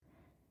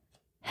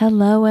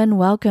Hello and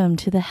welcome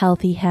to the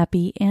Healthy,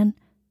 Happy, and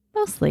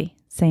Mostly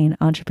Sane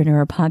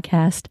Entrepreneur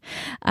Podcast.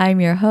 I'm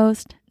your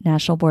host,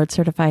 National Board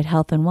Certified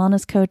Health and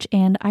Wellness Coach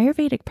and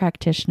Ayurvedic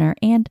practitioner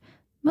and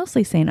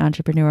mostly sane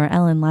entrepreneur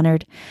Ellen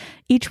Leonard.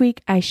 Each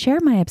week, I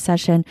share my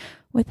obsession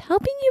with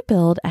helping you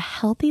build a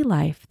healthy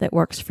life that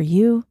works for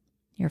you,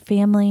 your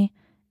family,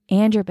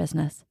 and your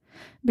business.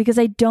 Because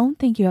I don't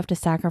think you have to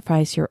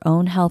sacrifice your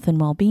own health and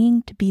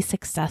well-being to be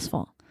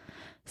successful.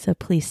 So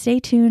please stay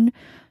tuned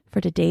for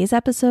today's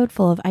episode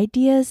full of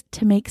ideas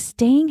to make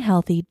staying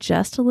healthy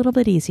just a little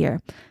bit easier.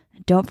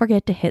 And don't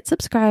forget to hit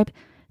subscribe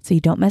so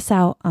you don't miss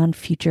out on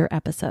future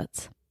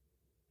episodes.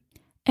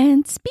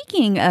 And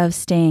speaking of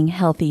staying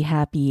healthy,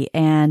 happy,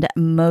 and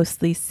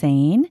mostly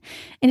sane,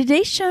 in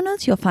today's show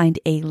notes, you'll find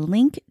a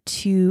link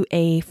to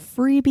a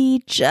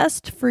freebie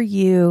just for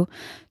you,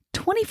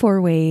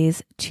 24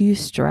 ways to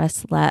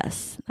stress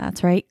less.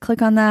 That's right.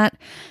 Click on that.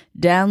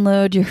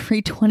 Download your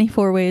free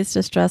 24 ways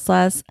to stress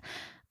less.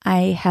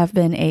 I have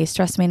been a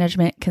stress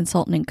management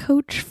consultant and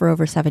coach for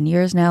over 7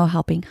 years now,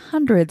 helping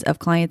hundreds of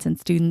clients and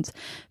students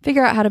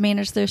figure out how to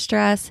manage their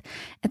stress.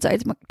 And so I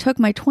took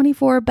my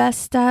 24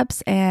 best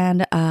steps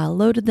and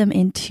loaded them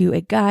into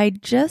a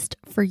guide just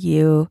for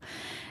you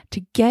to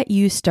get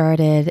you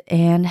started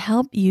and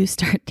help you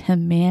start to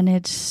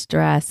manage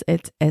stress.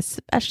 It's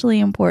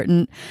especially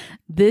important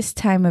this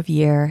time of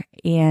year,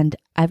 and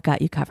I've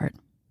got you covered.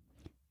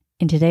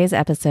 In today's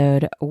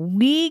episode,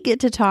 we get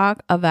to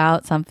talk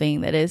about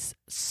something that is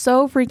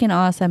so freaking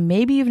awesome.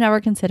 Maybe you've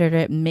never considered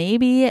it.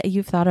 Maybe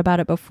you've thought about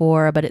it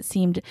before, but it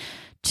seemed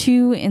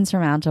too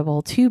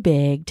insurmountable, too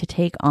big to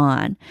take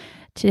on.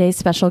 Today's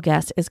special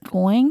guest is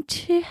going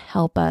to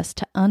help us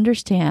to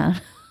understand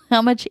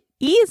how much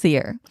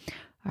easier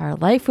our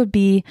life would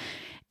be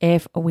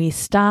if we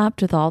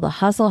stopped with all the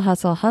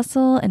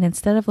hustle, and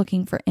instead of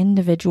looking for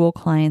individual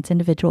clients,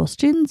 individual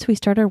students, we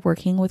started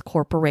working with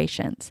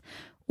corporations,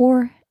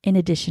 or in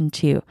addition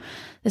to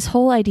this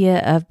whole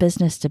idea of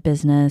business to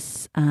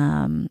business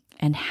and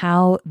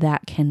how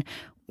that can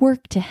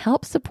work to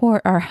help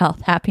support our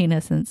health,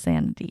 happiness, and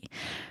sanity,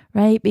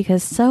 right?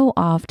 Because so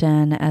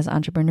often as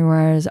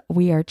entrepreneurs,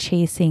 we are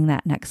chasing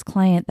that next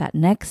client, that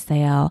next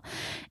sale.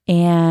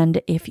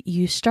 And if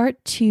you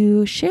start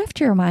to shift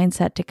your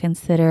mindset to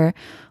consider,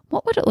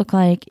 what would it look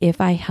like if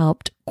I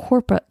helped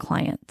corporate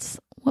clients?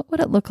 What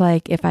would it look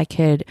like if I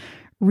could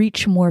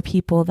reach more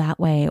people that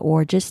way,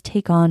 or just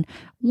take on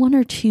one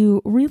or two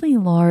really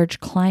large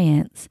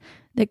clients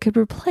that could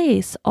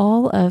replace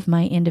all of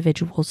my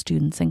individual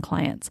students and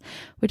clients?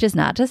 Which is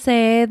not to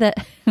say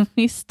that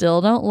we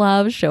still don't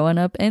love showing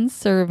up and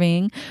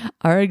serving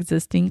our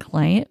existing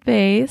client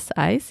base.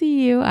 I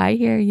see you, I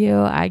hear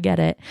you, I get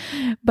it.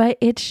 But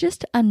it's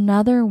just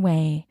another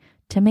way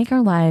to make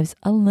our lives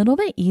a little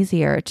bit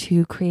easier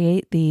to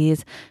create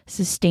these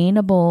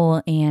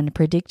sustainable and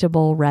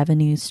predictable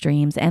revenue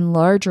streams and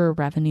larger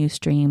revenue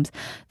streams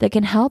that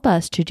can help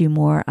us to do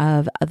more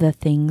of the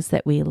things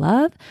that we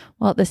love,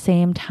 while at the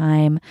same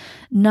time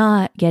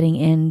not getting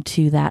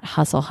into that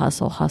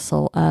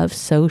hustle of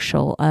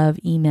social, of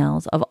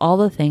emails, of all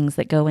the things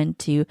that go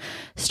into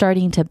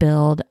starting to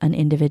build an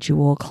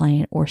individual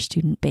client or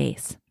student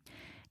base.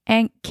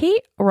 And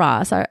Cait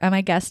Ross,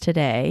 my guest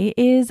today,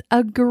 is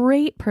a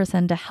great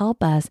person to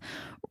help us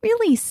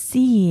really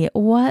see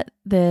what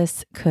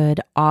this could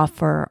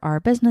offer our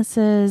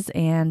businesses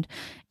and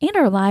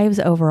our lives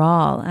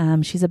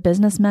overall. She's a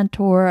business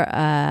mentor,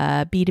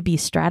 a B2B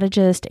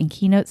strategist, and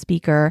keynote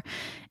speaker,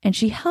 and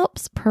she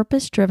helps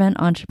purpose-driven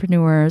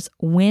entrepreneurs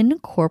win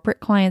corporate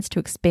clients to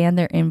expand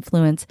their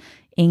influence,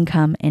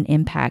 income, and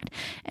impact.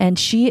 And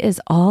she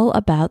is all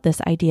about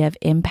this idea of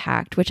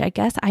impact, which I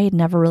guess I had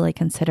never really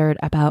considered,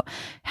 about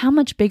how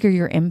much bigger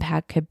your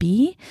impact could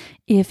be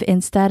if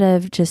instead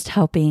of just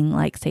helping,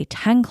 like, say,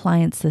 10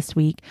 clients this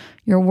week,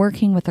 you're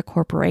working with a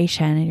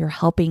corporation and you're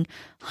helping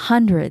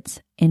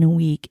hundreds in a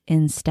week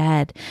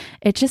instead.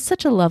 It's just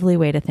such a lovely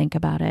way to think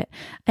about it.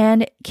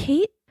 And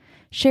Cait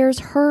shares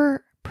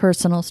her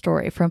personal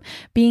story from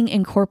being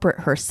in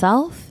corporate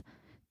herself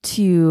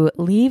to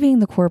leaving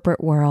the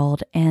corporate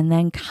world and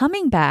then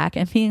coming back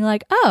and being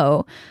like,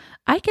 oh,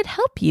 I could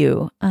help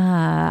you.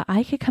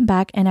 I could come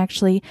back and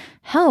actually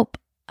help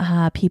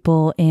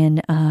people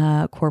in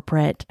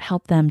corporate,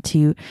 help them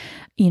to,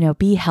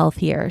 be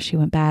healthier. She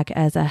went back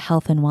as a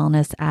health and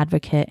wellness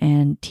advocate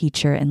and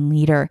teacher and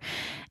leader.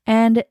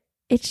 And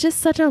it's just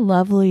such a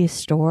lovely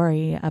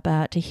story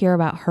to hear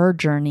about her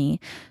journey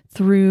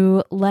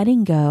through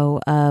letting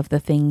go of the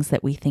things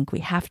that we think we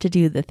have to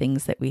do, the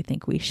things that we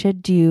think we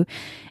should do,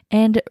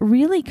 and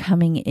really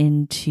coming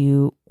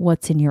into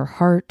what's in your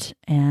heart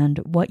and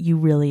what you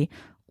really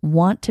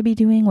want to be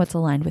doing, what's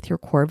aligned with your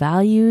core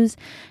values,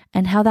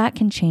 and how that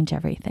can change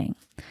everything.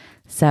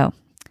 So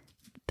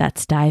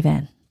let's dive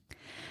in.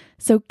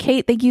 So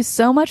Cait, thank you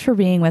so much for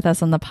being with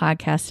us on the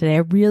podcast today.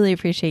 I really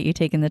appreciate you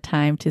taking the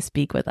time to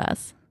speak with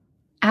us.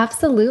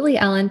 Absolutely,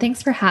 Ellen.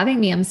 Thanks for having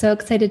me. I'm so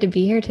excited to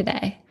be here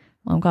today.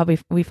 Well, I'm glad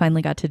we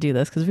finally got to do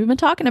this because we've been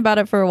talking about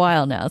it for a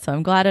while now. So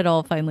I'm glad it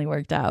all finally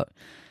worked out.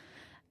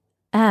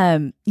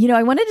 I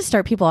wanted to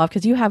start people off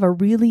because you have a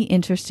really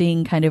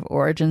interesting kind of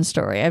origin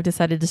story. I've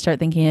decided to start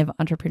thinking of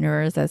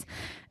entrepreneurs as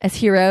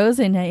heroes,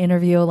 and I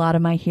interview a lot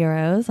of my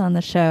heroes on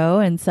the show.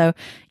 And so,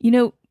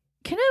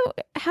 kind of,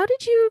 how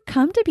did you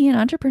come to be an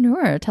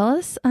entrepreneur? Tell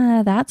us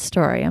that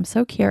story. I'm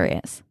so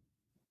curious.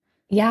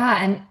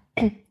 Yeah,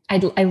 and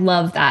I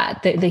love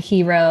that the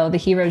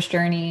hero's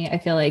journey. I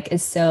feel like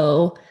is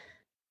so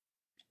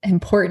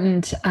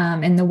important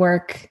in the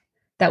work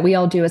that we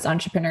all do as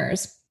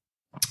entrepreneurs.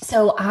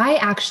 So I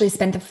actually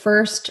spent the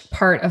first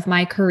part of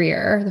my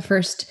career, the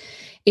first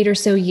 8 or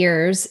so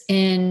years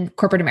in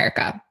corporate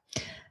America,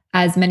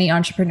 as many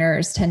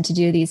entrepreneurs tend to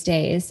do these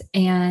days.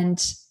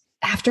 And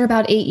after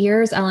about 8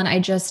 years, Ellen, I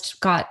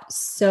just got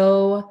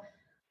so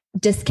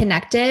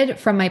disconnected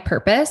from my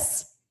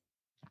purpose.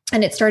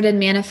 And it started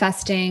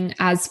manifesting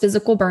as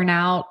physical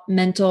burnout,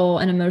 mental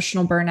and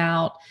emotional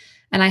burnout.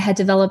 And I had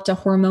developed a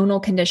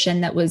hormonal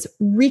condition that was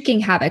wreaking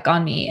havoc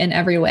on me in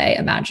every way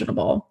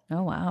imaginable.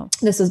 Oh, wow.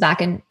 This was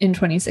back in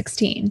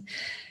 2016.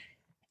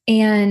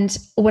 And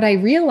what I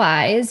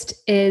realized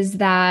is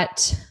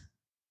that,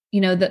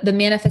 the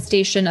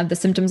manifestation of the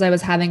symptoms I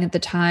was having at the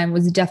time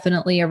was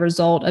definitely a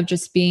result of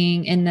just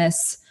being in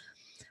this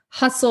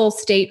hustle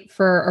state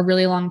for a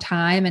really long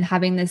time and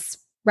having this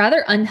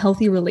rather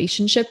unhealthy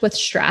relationship with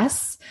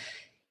stress.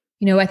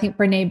 I think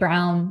Brené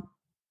Brown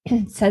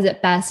says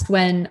it best: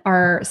 when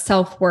our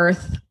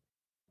self-worth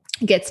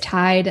gets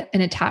tied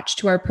and attached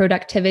to our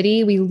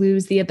productivity, we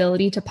lose the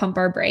ability to pump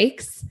our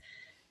brakes.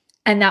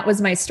 And that was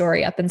my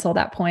story up until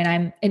that point.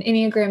 I'm an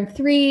Enneagram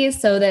 3,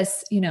 so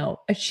this,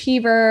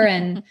 achiever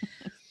and,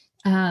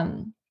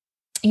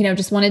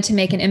 just wanted to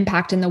make an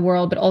impact in the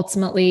world. But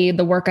ultimately,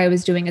 the work I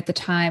was doing at the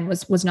time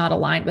was not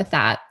aligned with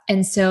that.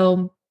 And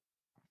so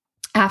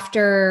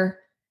after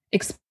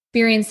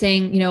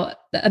experiencing,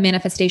 a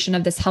manifestation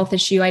of this health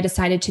issue, I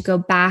decided to go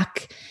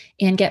back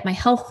and get my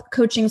health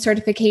coaching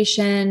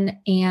certification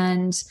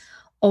and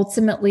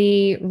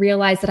ultimately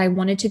realized that I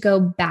wanted to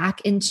go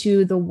back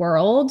into the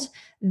world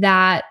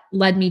that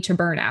led me to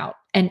burnout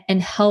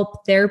and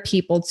help their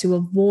people to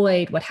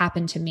avoid what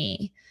happened to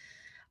me.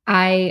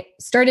 I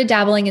started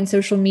dabbling in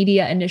social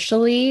media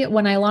initially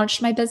when I launched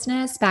my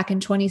business back in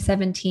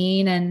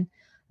 2017 and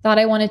thought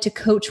I wanted to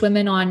coach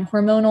women on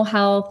hormonal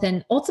health,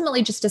 and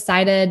ultimately just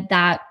decided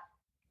that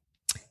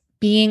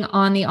being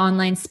on the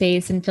online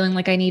space and feeling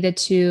like I needed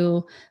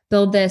to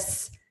build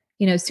this,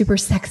 super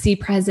sexy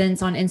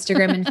presence on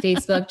Instagram and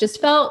Facebook just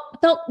felt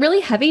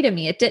really heavy to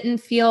me. It didn't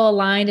feel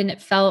aligned, and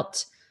it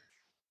felt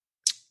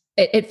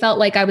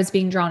like I was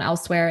being drawn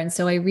elsewhere. And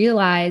so I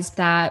realized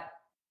that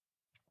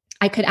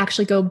I could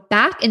actually go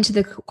back into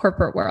the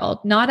corporate world,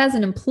 not as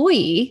an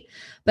employee,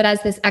 but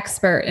as this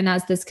expert and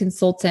as this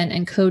consultant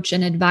and coach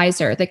and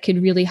advisor that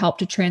could really help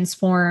to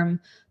transform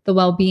the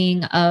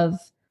well-being of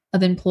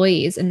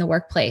employees in the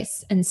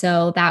workplace. And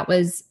so that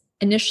was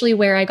initially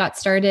where I got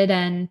started.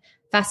 And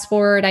fast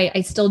forward,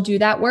 I still do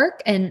that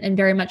work and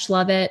very much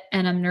love it.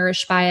 And I'm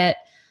nourished by it.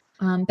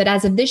 But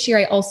as of this year,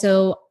 I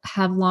also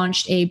have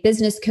launched a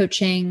business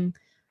coaching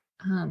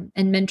and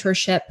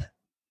mentorship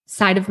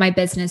side of my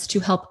business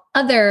to help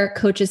other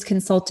coaches,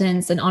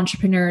 consultants, and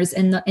entrepreneurs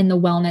in the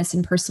wellness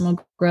and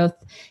personal growth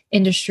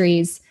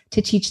industries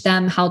to teach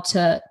them how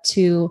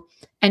to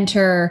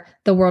enter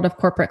the world of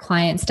corporate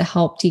clients to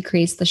help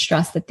decrease the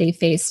stress that they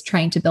face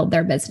trying to build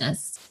their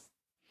business.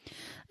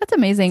 That's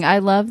amazing. I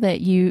love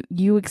that you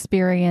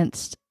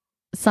experienced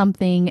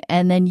something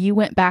and then you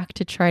went back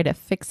to try to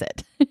fix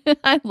it.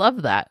 I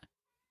love that.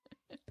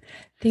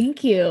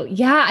 Thank you.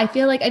 Yeah, I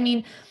feel like,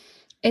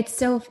 it's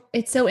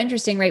so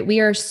interesting, right? We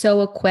are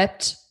so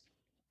equipped.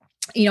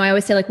 I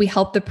always say, like, we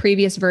help the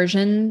previous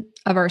version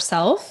of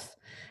ourselves.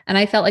 And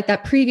I felt like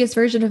that previous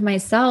version of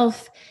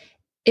myself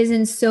is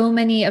in so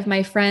many of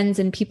my friends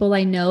and people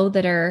I know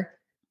that are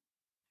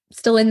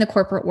still in the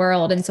corporate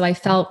world. And so I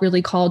felt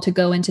really called to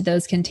go into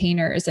those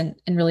containers and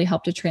really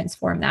help to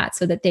transform that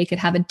so that they could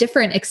have a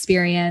different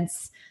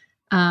experience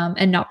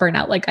and not burn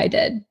out like I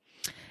did.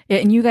 Yeah,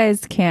 and you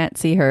guys can't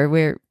see her.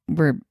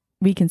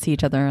 We can see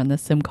each other on the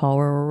Sim call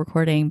where we're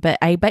recording, but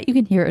I bet you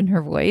can hear it in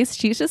her voice.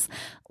 She's just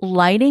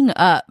lighting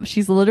up.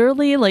 She's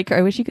literally like,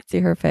 I wish you could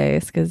see her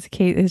face because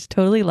Cait is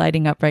totally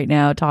lighting up right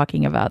now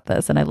talking about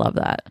this. And I love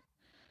that.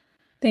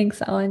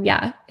 Thanks, Ellen.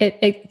 Yeah,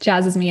 it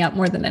jazzes me up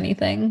more than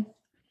anything.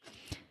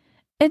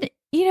 And,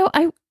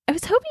 I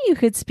was hoping you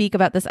could speak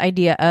about this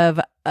idea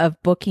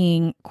of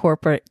booking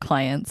corporate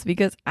clients,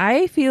 because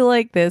I feel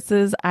like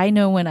I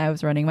know when I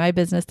was running my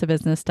business to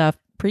business stuff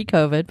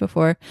pre-COVID,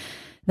 before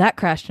that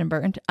crashed and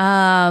burned.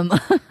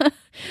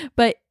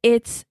 But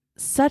it's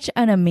such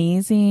an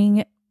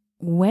amazing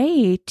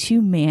way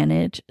to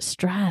manage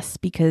stress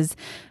because,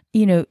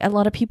 a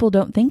lot of people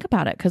don't think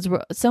about it because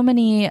so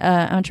many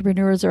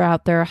entrepreneurs are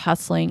out there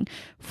hustling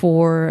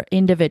for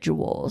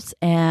individuals.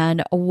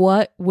 And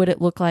what would it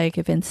look like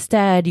if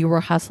instead you were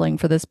hustling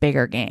for this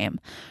bigger game,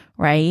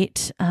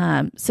 right?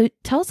 So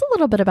tell us a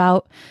little bit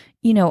about,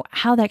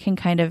 how that can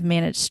kind of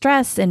manage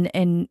stress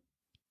and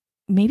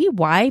maybe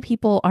why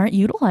people aren't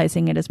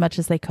utilizing it as much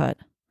as they could.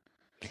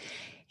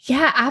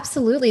 Yeah,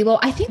 absolutely. Well,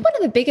 I think one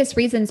of the biggest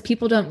reasons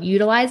people don't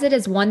utilize it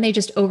is one, they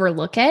just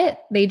overlook it.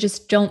 They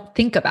just don't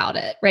think about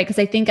it, right? Because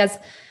I think as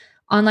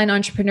online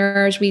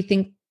entrepreneurs, we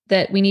think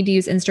that we need to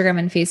use Instagram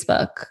and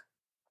Facebook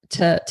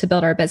to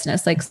build our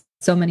business, like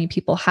so many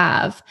people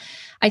have.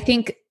 I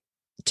think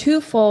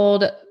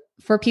twofold,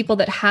 for people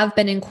that have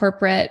been in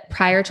corporate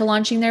prior to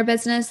launching their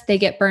business, they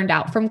get burned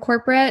out from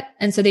corporate.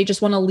 And so they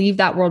just want to leave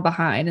that world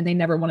behind and they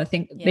never want to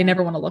think, they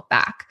never want to look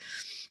back.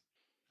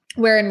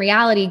 Where in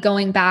reality,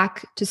 going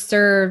back to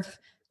serve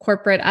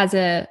corporate as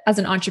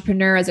an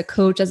entrepreneur, as a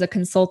coach, as a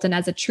consultant,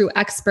 as a true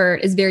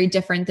expert is very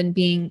different than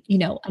being,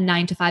 a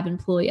 9-to-5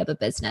 employee of a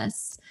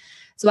business.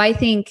 So I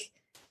think,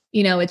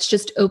 it's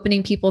just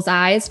opening people's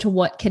eyes to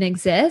what can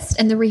exist.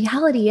 And the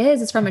reality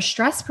is from a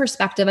stress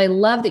perspective, I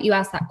love that you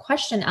asked that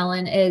question,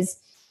 Ellen, is,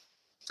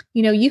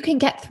 you can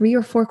get 3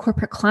 or 4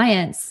 corporate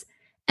clients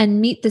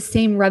and meet the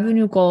same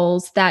revenue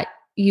goals that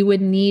you would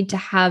need to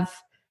have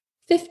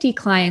 50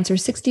 clients or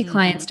 60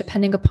 clients,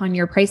 depending upon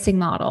your pricing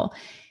model.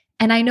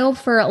 And I know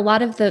for a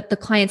lot of the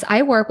clients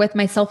I work with,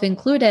 myself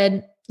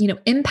included,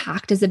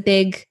 impact is a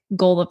big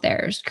goal of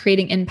theirs,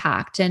 creating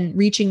impact and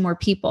reaching more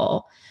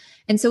people.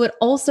 And so it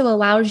also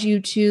allows you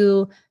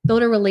to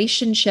build a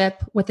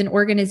relationship with an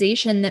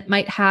organization that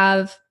might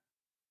have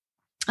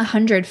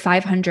 100,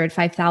 500,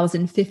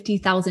 5,000,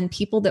 50,000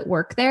 people that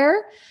work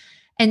there.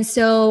 And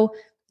so,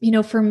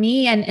 for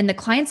me and the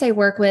clients I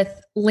work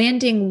with,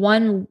 landing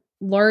one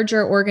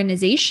larger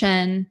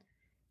organization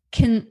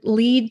can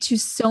lead to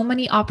so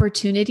many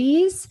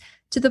opportunities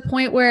to the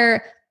point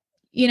where,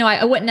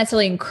 I wouldn't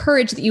necessarily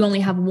encourage that you only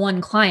have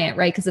one client,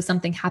 right? Because if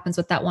something happens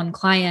with that one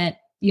client,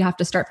 you have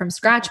to start from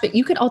scratch, but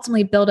you could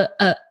ultimately build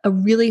a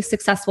really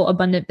successful,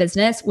 abundant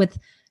business with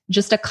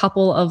just a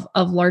couple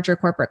of larger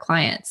corporate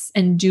clients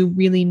and do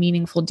really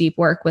meaningful, deep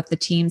work with the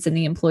teams and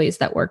the employees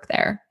that work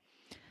there.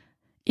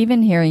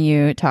 Even hearing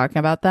you talking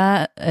about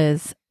that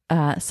is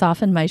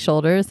softened my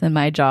shoulders and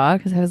my jaw,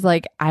 because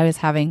I was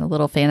having a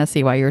little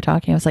fantasy while you were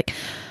talking. I was like,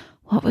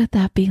 what would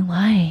that be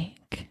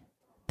like?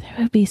 That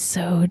would be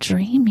so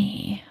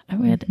dreamy. I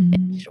would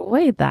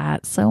enjoy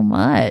that so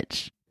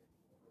much.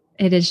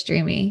 It is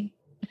dreamy.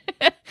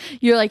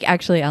 You're like,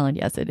 actually, Ellen,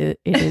 yes, it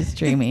is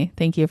dreamy.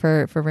 Thank you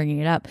for bringing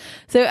it up.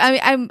 So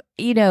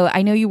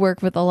I know you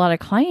work with a lot of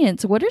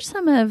clients. What are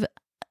some of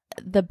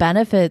the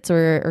benefits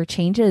or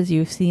changes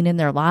you've seen in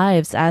their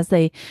lives as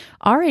they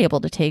are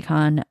able to take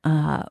on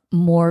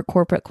more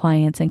corporate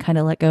clients and kind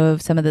of let go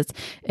of some of this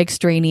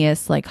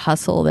extraneous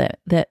hustle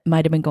that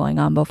might have been going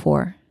on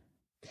before?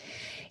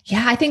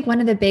 Yeah, I think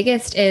one of the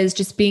biggest is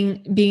just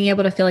being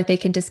able to feel like they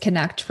can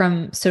disconnect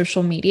from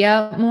social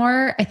media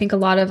more. I think a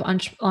lot of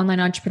online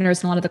entrepreneurs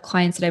and a lot of the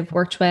clients that I've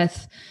worked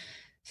with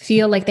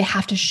feel like they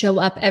have to show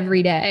up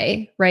every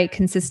day, right?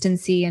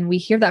 Consistency. And we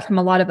hear that from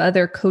a lot of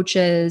other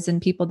coaches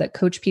and people that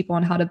coach people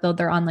on how to build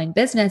their online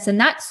business. And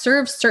that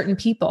serves certain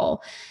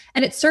people.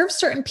 And it serves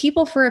certain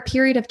people for a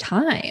period of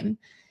time.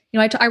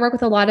 I work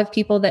with a lot of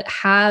people that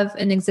have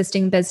an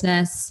existing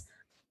business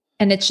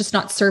and it's just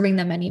not serving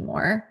them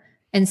anymore.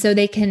 And so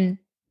they can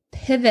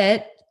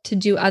pivot to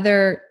do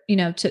other,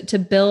 to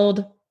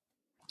build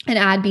and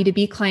add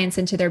B2B clients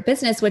into their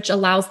business, which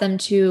allows them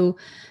to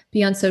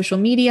be on social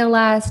media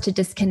less, to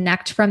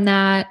disconnect from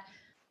that,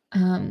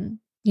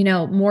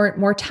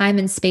 more time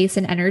and space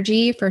and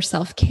energy for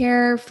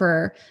self-care,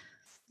 for,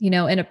 in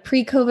a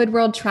pre-COVID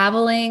world,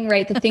 traveling,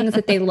 right? The things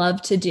that they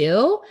love to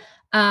do.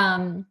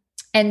 And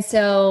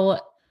so,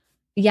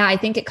 yeah, I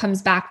think it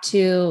comes back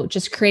to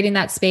just creating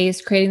that space,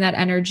 creating that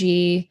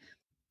energy,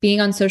 being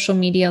on social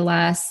media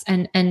less,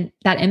 and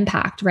that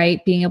impact,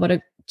 right? Being able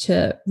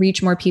to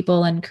reach more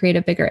people and create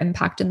a bigger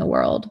impact in the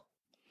world.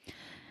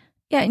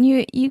 Yeah, and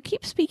you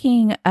keep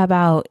speaking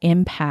about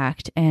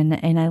impact,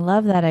 and I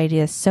love that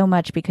idea so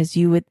much, because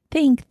you would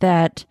think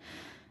that,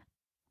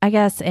 I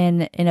guess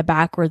in a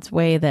backwards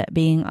way, that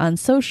being on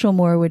social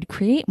more would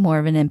create more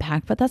of an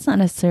impact, but that's not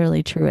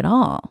necessarily true at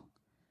all.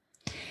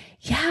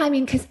 Yeah, I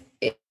mean,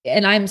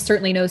 and I'm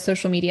certainly no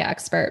social media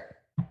expert,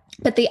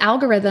 but the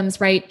algorithms,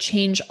 right,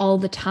 change all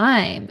the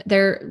time.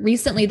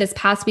 Recently, this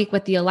past week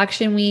with the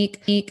election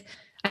week,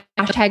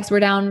 hashtags were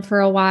down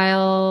for a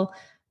while.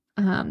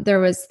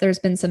 There's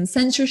been some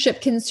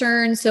censorship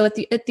concerns. So at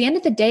the end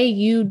of the day,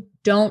 you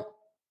don't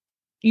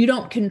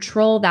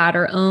control that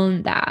or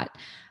own that.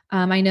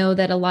 I know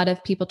that a lot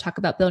of people talk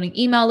about building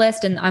email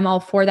list, and I'm all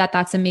for that.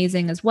 That's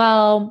amazing as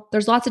well.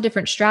 There's lots of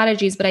different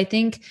strategies, but I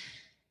think,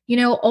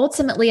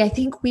 ultimately, I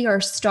think we are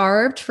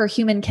starved for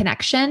human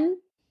connection.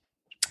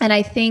 And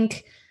I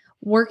think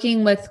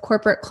working with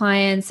corporate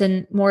clients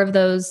and more of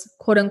those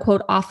quote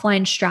unquote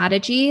offline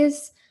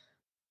strategies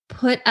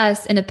put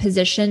us in a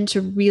position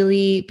to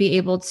really be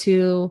able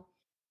to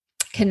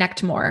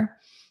connect more.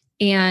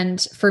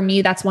 And for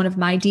me, that's one of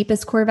my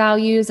deepest core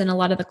values. And a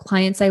lot of the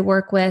clients I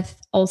work with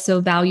also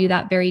value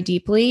that very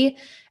deeply.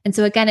 And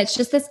so again, it's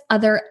just this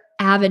other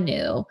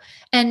avenue.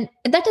 And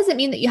that doesn't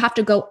mean that you have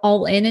to go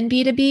all in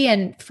B2B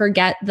and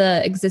forget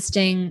the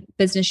existing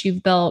business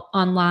you've built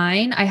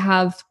online. I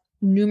have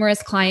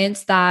numerous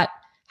clients that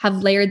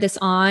have layered this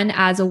on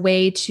as a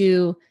way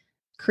to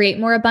create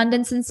more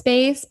abundance in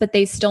space, but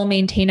they still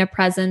maintain a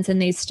presence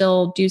and they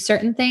still do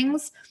certain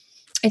things.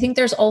 I think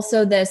there's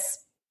also this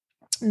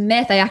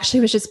myth. I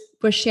actually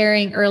was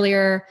sharing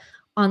earlier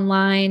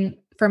online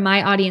for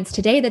my audience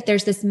today that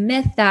there's this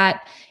myth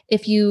that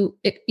if you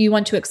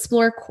want to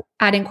explore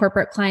adding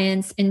corporate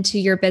clients into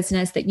your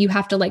business, that you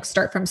have to like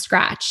start from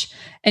scratch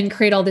and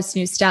create all this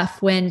new stuff,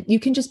 when you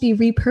can just be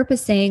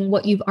repurposing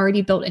what you've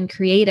already built and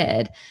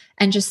created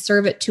and just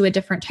serve it to a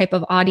different type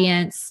of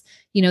audience,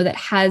 that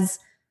has,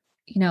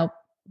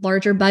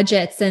 larger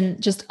budgets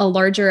and just a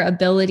larger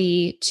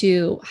ability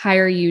to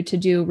hire you to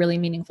do really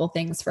meaningful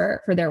things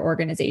for their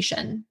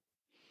organization.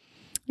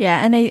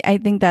 Yeah. And I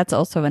think that's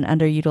also an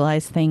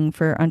underutilized thing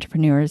for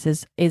entrepreneurs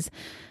is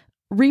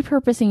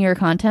repurposing your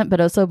content, but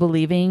also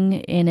believing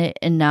in it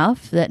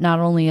enough that not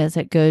only is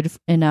it good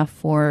enough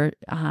for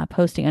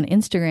posting on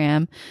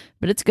Instagram,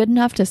 but it's good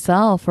enough to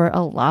sell for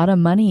a lot of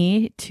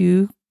money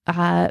to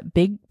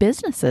big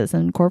businesses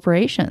and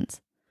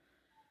corporations.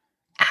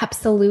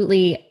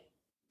 Absolutely.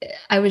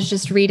 I was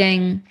just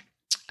reading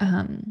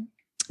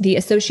the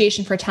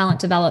Association for Talent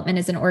Development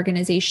is an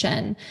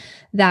organization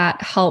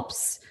that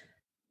helps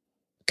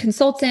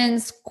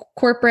consultants,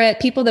 corporate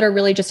people that are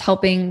really just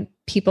helping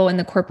people in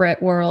the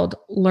corporate world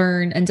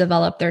learn and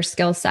develop their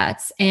skill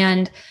sets.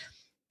 And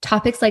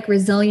topics like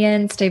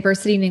resilience,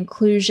 diversity and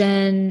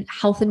inclusion,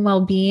 health and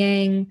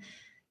well-being,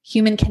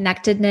 human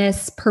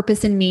connectedness,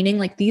 purpose and meaning,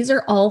 like these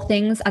are all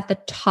things at the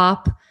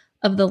top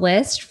of the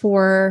list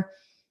for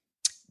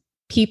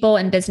people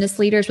and business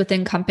leaders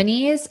within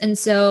companies. And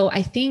so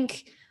I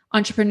think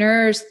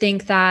entrepreneurs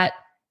think that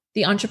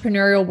the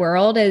entrepreneurial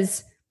world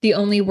is the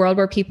only world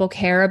where people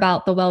care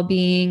about the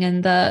well-being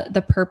and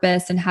the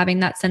purpose and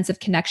having that sense of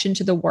connection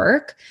to the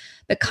work.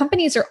 But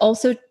companies are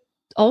also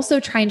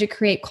trying to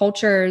create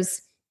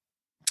cultures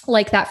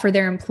like that for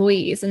their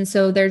employees. And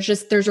so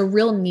there's a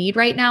real need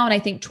right now. And I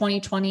think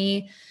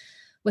 2020,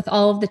 with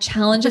all of the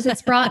challenges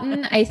it's brought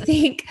in, I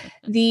think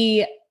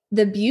the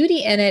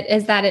beauty in it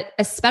is that it,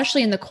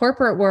 especially in the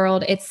corporate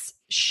world, it's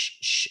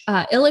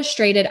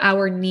illustrated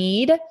our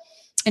need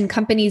and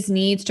companies'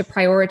 needs to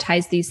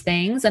prioritize these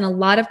things. And a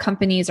lot of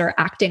companies are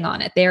acting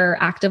on it. They're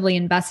actively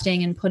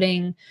investing and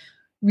putting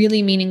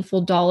really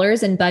meaningful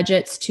dollars and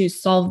budgets to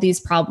solve these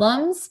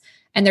problems.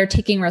 And they're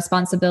taking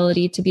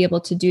responsibility to be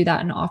able to do that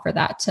and offer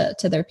that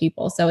to their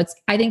people. So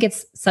I think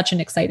it's such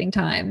an exciting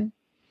time.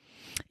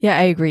 Yeah,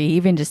 I agree.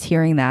 Even just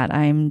hearing that,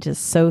 I'm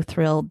just so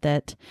thrilled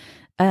that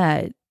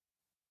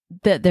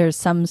there's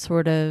some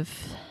sort of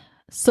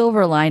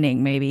silver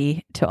lining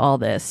maybe to all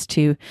this,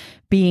 to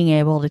being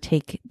able to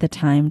take the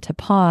time to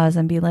pause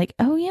and be like,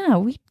 oh yeah,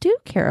 we do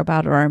care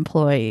about our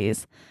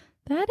employees.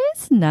 That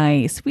is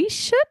nice. We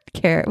should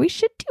care. We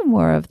should do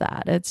more of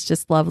that. It's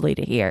just lovely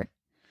to hear.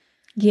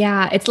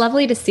 Yeah, it's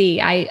lovely to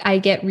see. I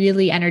get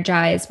really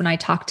energized when I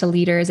talk to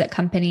leaders at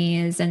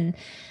companies and,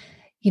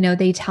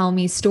 they tell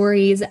me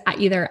stories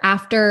either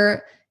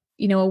after,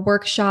 a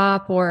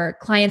workshop, or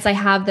clients I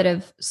have that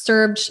have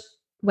served,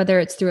 whether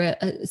it's through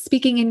a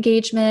speaking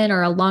engagement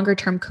or a longer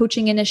term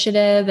coaching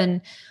initiative.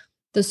 And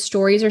the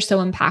stories are so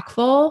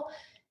impactful,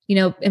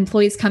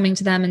 employees coming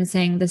to them and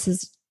saying, this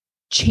has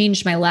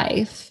changed my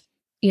life.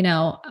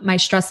 My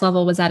stress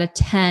level was at a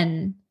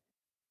 10.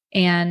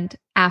 And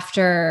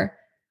after,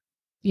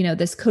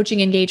 this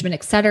coaching engagement,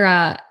 et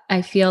cetera,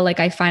 I feel like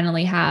I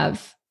finally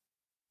have,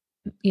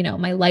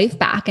 my life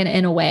back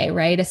in a way,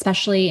 right?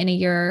 Especially in a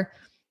year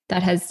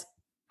that has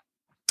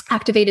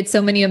activated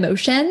so many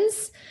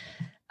emotions,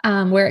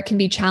 where it can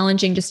be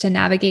challenging just to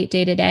navigate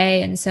day to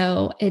day. And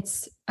so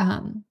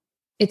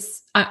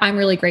I'm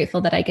really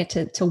grateful that I get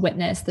to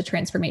witness the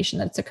transformation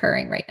that's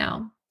occurring right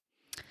now.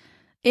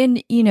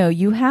 And,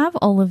 you have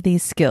all of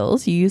these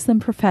skills, you use them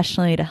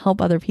professionally to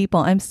help other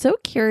people. I'm so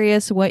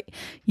curious what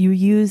you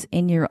use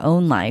in your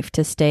own life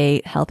to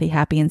stay healthy,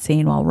 happy, and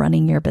sane while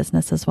running your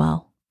business as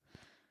well.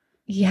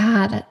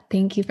 Yeah,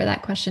 thank you for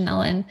that question,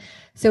 Ellen.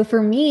 So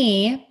for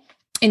me,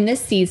 in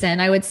this season,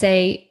 I would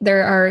say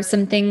there are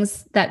some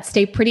things that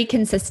stay pretty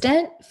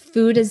consistent.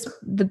 Food is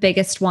the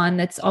biggest one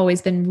that's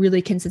always been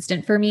really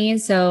consistent for me.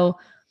 So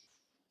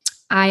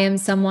I am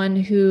someone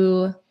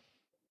who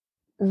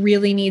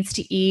really needs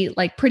to eat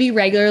like pretty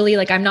regularly.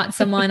 Like I'm not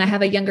someone, I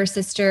have a younger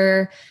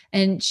sister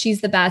and she's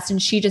the best. And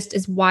she just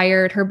is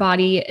wired. Her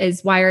body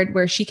is wired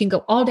where she can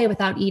go all day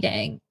without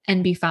eating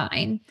and be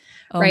fine.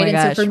 Oh right. my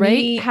gosh, so for right?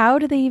 me, how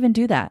do they even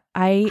do that?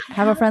 I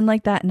have a friend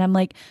like that and I'm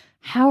like,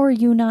 how are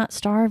you not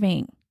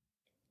starving?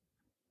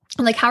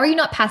 I'm like, how are you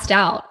not passed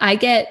out? I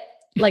get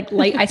like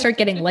I start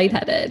getting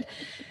lightheaded.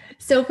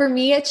 So for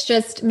me, it's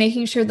just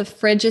making sure the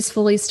fridge is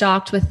fully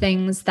stocked with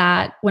things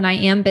that when I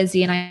am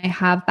busy and I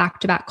have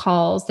back-to-back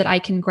calls that I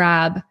can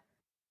grab,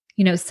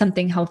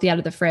 something healthy out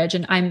of the fridge.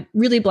 And I'm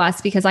really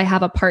blessed because I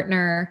have a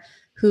partner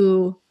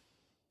who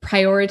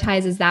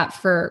prioritizes that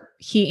for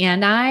he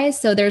and I.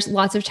 So there's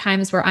lots of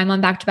times where I'm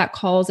on back-to-back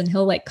calls and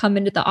he'll like come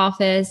into the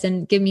office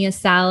and give me a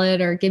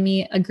salad or give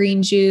me a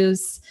green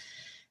juice.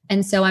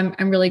 And so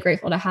I'm really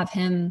grateful to have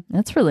him.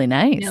 That's really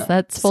nice.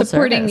 That's full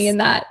supporting service. me in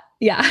that.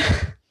 Yeah.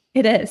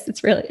 It is.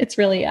 It's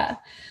really,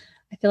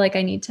 I feel like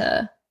I need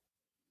to,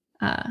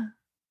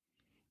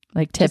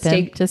 like tip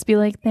him, just be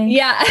like, thanks.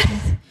 Yeah.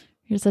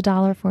 Here's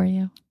 $1 for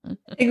you.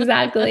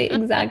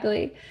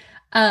 Exactly.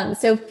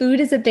 So food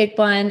is a big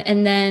one.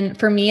 And then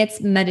for me,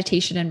 it's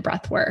meditation and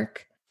breath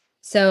work.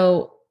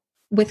 So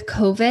with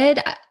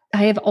COVID,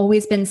 I have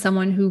always been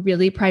someone who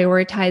really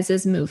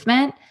prioritizes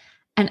movement.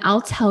 And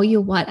I'll tell you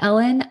what,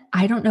 Ellen,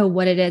 I don't know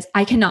what it is.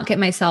 I cannot get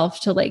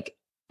myself to like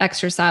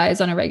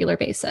exercise on a regular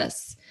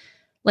basis.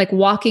 Like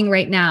walking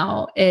right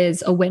now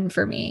is a win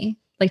for me.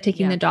 Like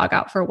taking the dog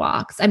out for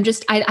walks. I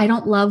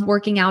don't love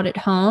working out at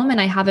home, and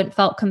I haven't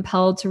felt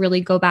compelled to really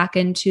go back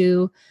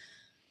into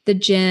the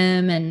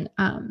gym and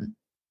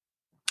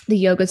the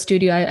yoga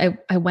studio.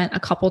 I went a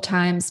couple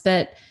times,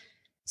 but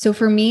so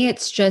for me,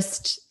 it's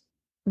just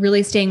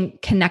really staying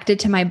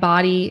connected to my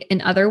body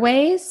in other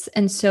ways.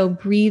 And so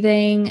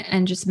breathing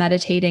and just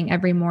meditating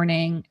every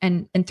morning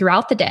and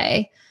throughout the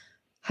day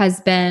has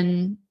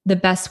been the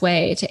best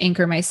way to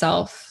anchor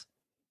myself,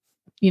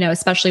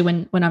 especially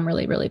when I'm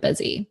really, really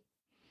busy.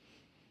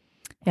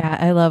 Yeah,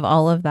 I love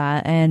all of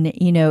that. And,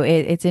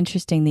 it's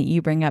interesting that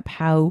you bring up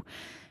how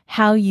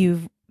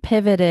you've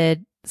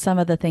pivoted some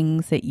of the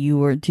things that you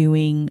were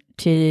doing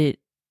to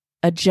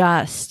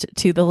adjust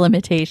to the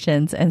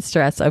limitations and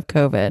stress of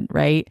COVID,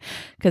 right?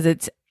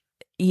 Because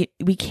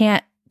we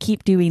can't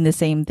keep doing the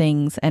same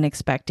things and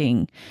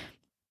expecting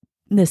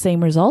the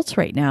same results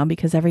right now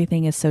because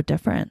everything is so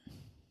different.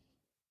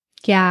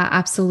 Yeah,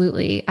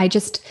 absolutely.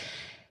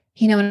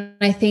 And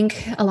I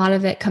think a lot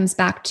of it comes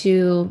back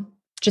to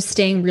just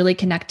staying really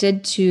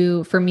connected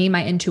to, for me,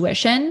 my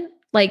intuition.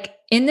 Like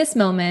in this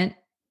moment,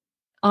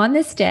 on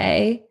this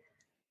day,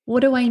 what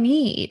do I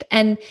need?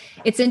 And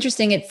it's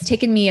interesting. It's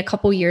taken me a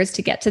couple years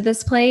to get to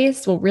this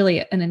place. Well,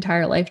 really an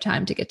entire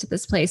lifetime to get to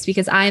this place,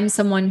 because I'm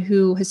someone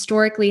who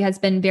historically has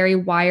been very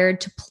wired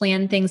to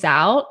plan things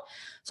out.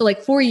 So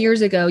like 4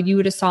 years ago, you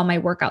would have saw my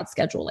workout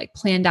schedule, like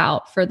planned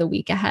out for the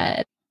week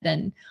ahead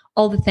and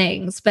all the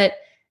things. But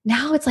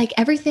now it's like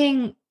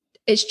everything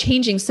is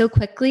changing so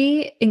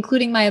quickly,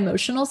 including my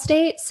emotional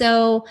state.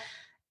 So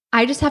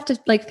I just have to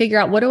like figure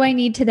out, what do I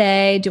need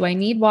today? Do I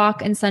need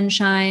walk and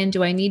sunshine?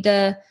 Do I need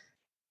to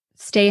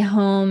stay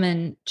home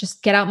and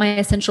just get out my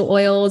essential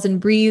oils and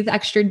breathe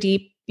extra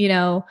deep,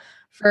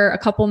 for a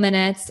couple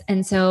minutes?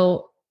 And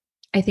so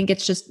I think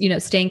it's just,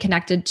 staying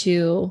connected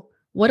to,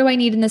 what do I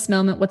need in this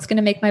moment? What's going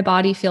to make my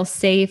body feel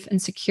safe and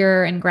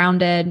secure and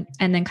grounded?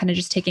 And then kind of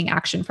just taking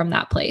action from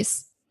that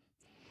place.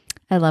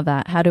 I love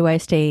that. How do I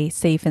stay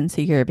safe and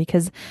secure?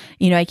 Because,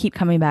 I keep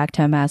coming back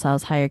to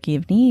Maslow's hierarchy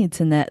of needs,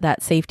 and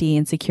that safety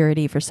and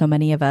security for so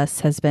many of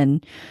us has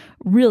been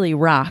really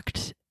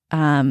rocked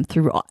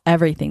through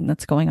everything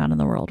that's going on in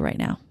the world right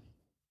now.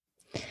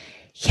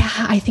 Yeah,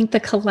 I think the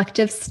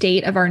collective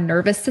state of our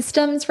nervous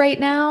systems right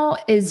now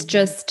is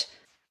just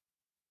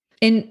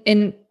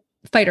in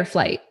fight or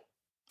flight.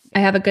 I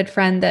have a good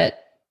friend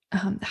that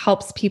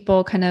helps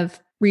people kind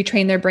of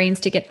retrain their brains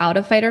to get out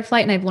of fight or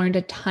flight, and I've learned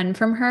a ton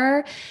from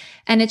her.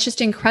 And it's just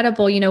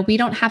incredible. We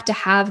don't have to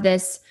have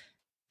this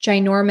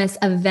ginormous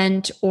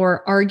event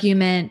or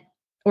argument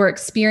or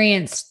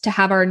experience to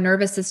have our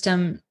nervous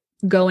system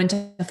go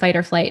into a fight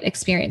or flight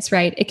experience,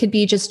 right? It could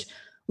be just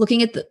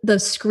looking at the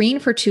screen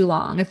for too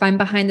long. If I'm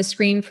behind the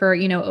screen for,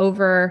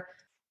 over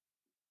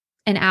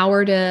an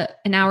hour to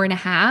an hour and a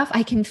half,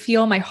 I can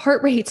feel my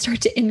heart rate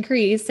start to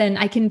increase, and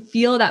I can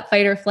feel that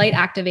fight or flight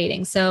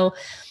activating. So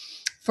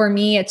for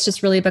me, it's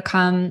just really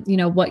become,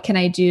 what can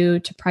I do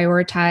to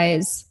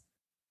prioritize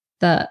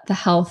the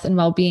health and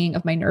well-being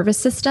of my nervous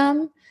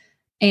system?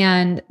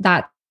 And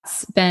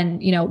that's been,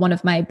 one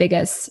of my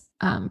biggest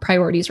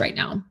priorities right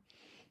now.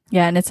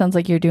 Yeah. And it sounds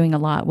like you're doing a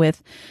lot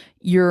with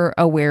your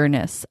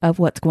awareness of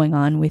what's going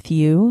on with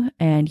you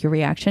and your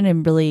reaction,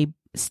 and really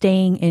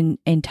staying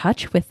in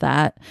touch with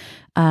that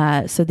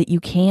so that you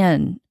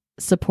can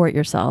support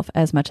yourself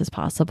as much as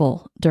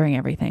possible during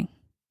everything.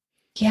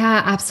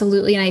 Yeah,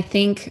 absolutely. And I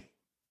think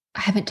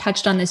I haven't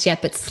touched on this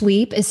yet, but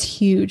sleep is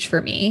huge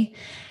for me.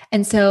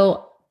 And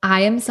so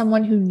I am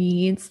someone who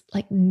needs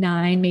like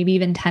 9, maybe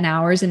even 10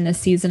 hours in this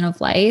season of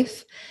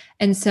life.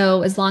 And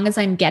so as long as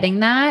I'm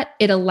getting that,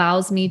 it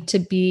allows me to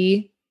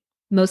be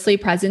mostly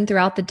present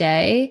throughout the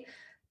day.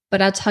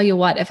 But I'll tell you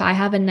what, if I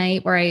have a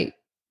night where I,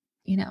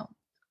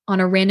 on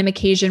a random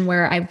occasion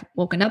where I've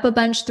woken up a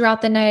bunch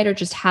throughout the night, or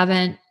just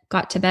haven't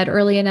got to bed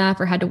early enough,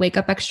 or had to wake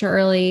up extra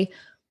early,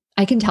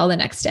 I can tell the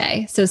next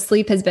day. So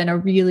sleep has been a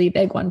really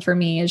big one for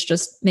me, is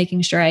just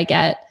making sure I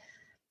get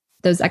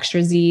those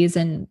extra Z's,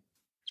 and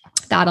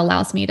that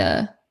allows me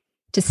to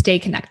stay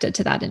connected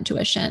to that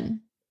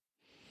intuition.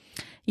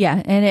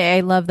 Yeah. And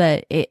I love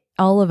that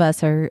all of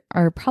us are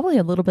probably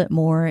a little bit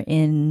more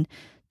in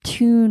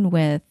tune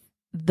with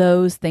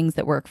those things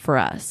that work for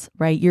us,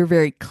 right? You're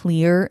very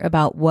clear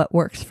about what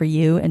works for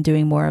you and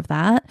doing more of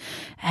that.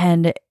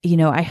 And,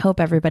 I hope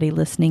everybody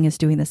listening is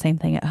doing the same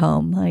thing at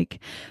home. Like,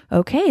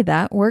 okay,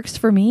 that works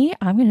for me.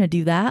 I'm going to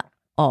do that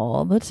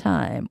all the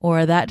time.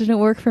 Or that didn't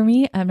work for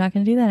me. I'm not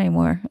going to do that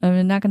anymore.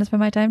 I'm not going to spend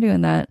my time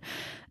doing that.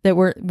 That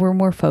we're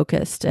more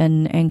focused,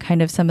 and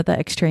kind of some of the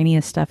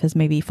extraneous stuff has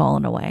maybe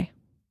fallen away.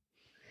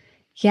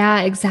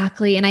 Yeah,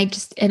 exactly. And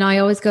I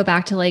always go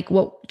back to like,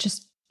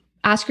 just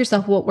ask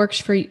yourself what works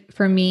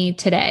for me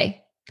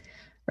today,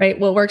 right?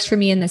 What works for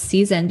me in this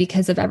season,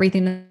 because of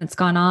everything that's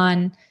gone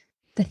on.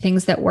 The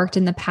things that worked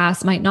in the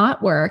past might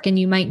not work, and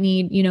you might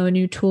need, a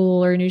new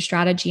tool or a new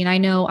strategy. And I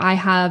know I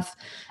have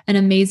an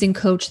amazing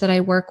coach that I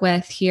work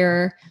with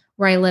here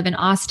where I live in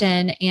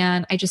Austin,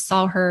 and I just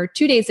saw her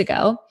 2 days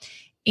ago,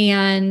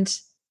 and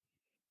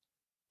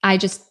I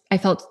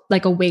felt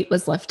like a weight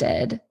was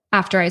lifted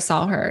after I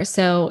saw her.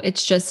 So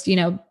it's just,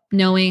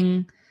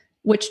 knowing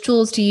which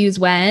tools to use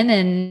when,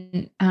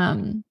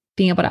 and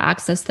being able to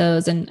access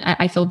those. And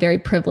I feel very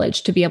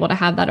privileged to be able to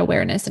have that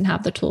awareness and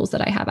have the tools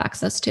that I have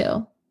access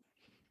to.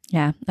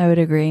 Yeah, I would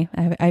agree.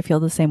 I feel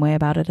the same way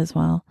about it as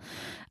well.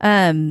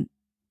 How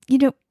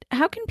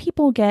can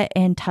people get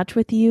in touch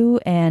with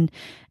you and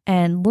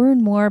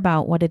learn more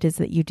about what it is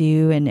that you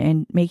do,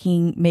 and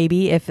making,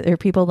 maybe if there are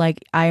people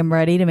like, I am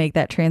ready to make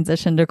that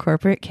transition to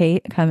corporate,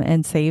 Cait, come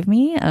and save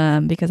me,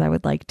 because I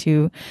would like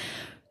to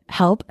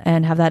help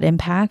and have that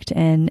impact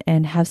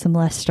and have some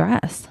less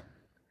stress.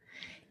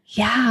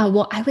 Yeah,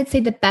 well, I would say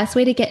the best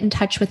way to get in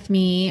touch with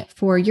me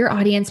for your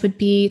audience would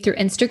be through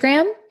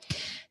Instagram.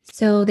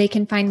 So they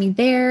can find me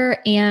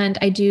there. And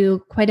I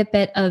do quite a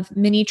bit of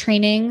mini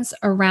trainings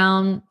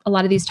around a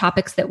lot of these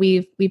topics that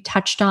we've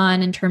touched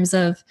on, in terms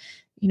of,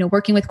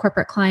 working with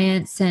corporate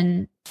clients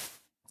and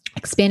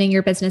expanding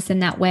your business in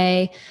that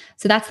way.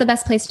 So that's the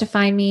best place to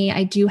find me.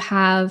 I do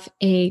have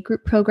a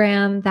group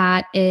program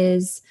that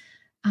is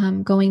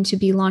going to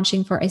be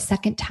launching for a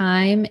second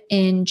time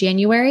in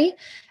January.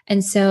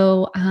 And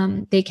so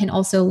they can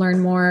also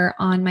learn more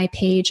on my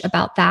page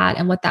about that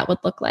and what that would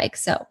look like.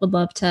 So would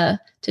love to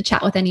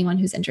chat with anyone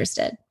who's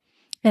interested.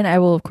 And I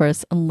will, of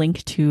course,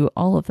 link to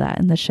all of that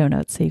in the show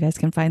notes, so you guys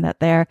can find that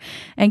there.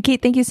 And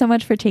Cait, thank you so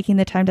much for taking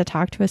the time to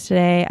talk to us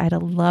today. I had a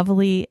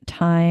lovely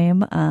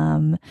time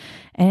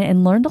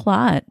and learned a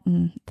lot.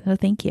 So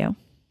thank you.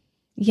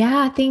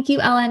 Yeah, thank you,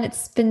 Ellen.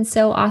 It's been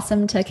so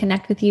awesome to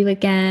connect with you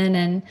again,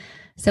 and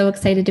so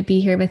excited to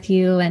be here with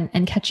you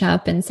and catch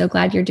up, and so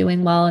glad you're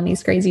doing well in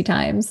these crazy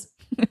times.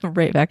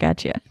 Right back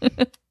at you.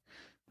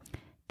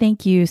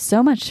 Thank you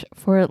so much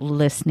for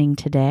listening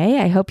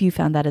today. I hope you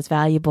found that as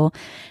valuable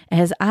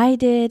as I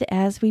did,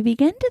 as we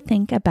begin to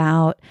think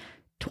about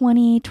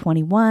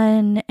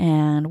 2021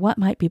 and what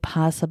might be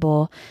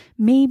possible,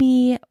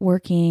 maybe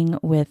working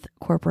with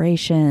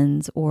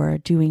corporations or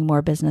doing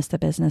more business to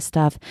business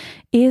stuff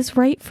is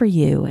right for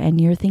you.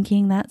 And you're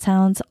thinking, that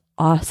sounds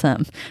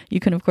awesome. You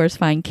can, of course,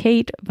 find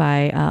Cait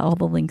by all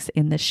the links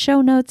in the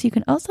show notes. You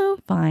can also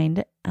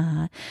find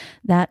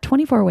that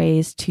 24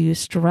 Ways to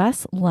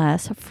Stress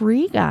Less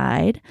free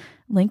guide,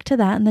 link to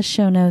that in the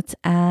show notes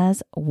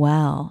as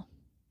well.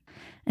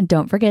 And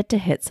don't forget to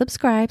hit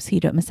subscribe so you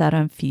don't miss out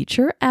on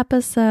future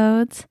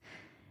episodes.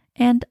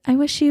 And I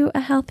wish you a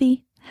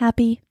healthy,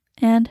 happy,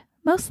 and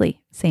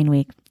mostly sane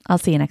week. I'll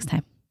see you next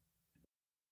time.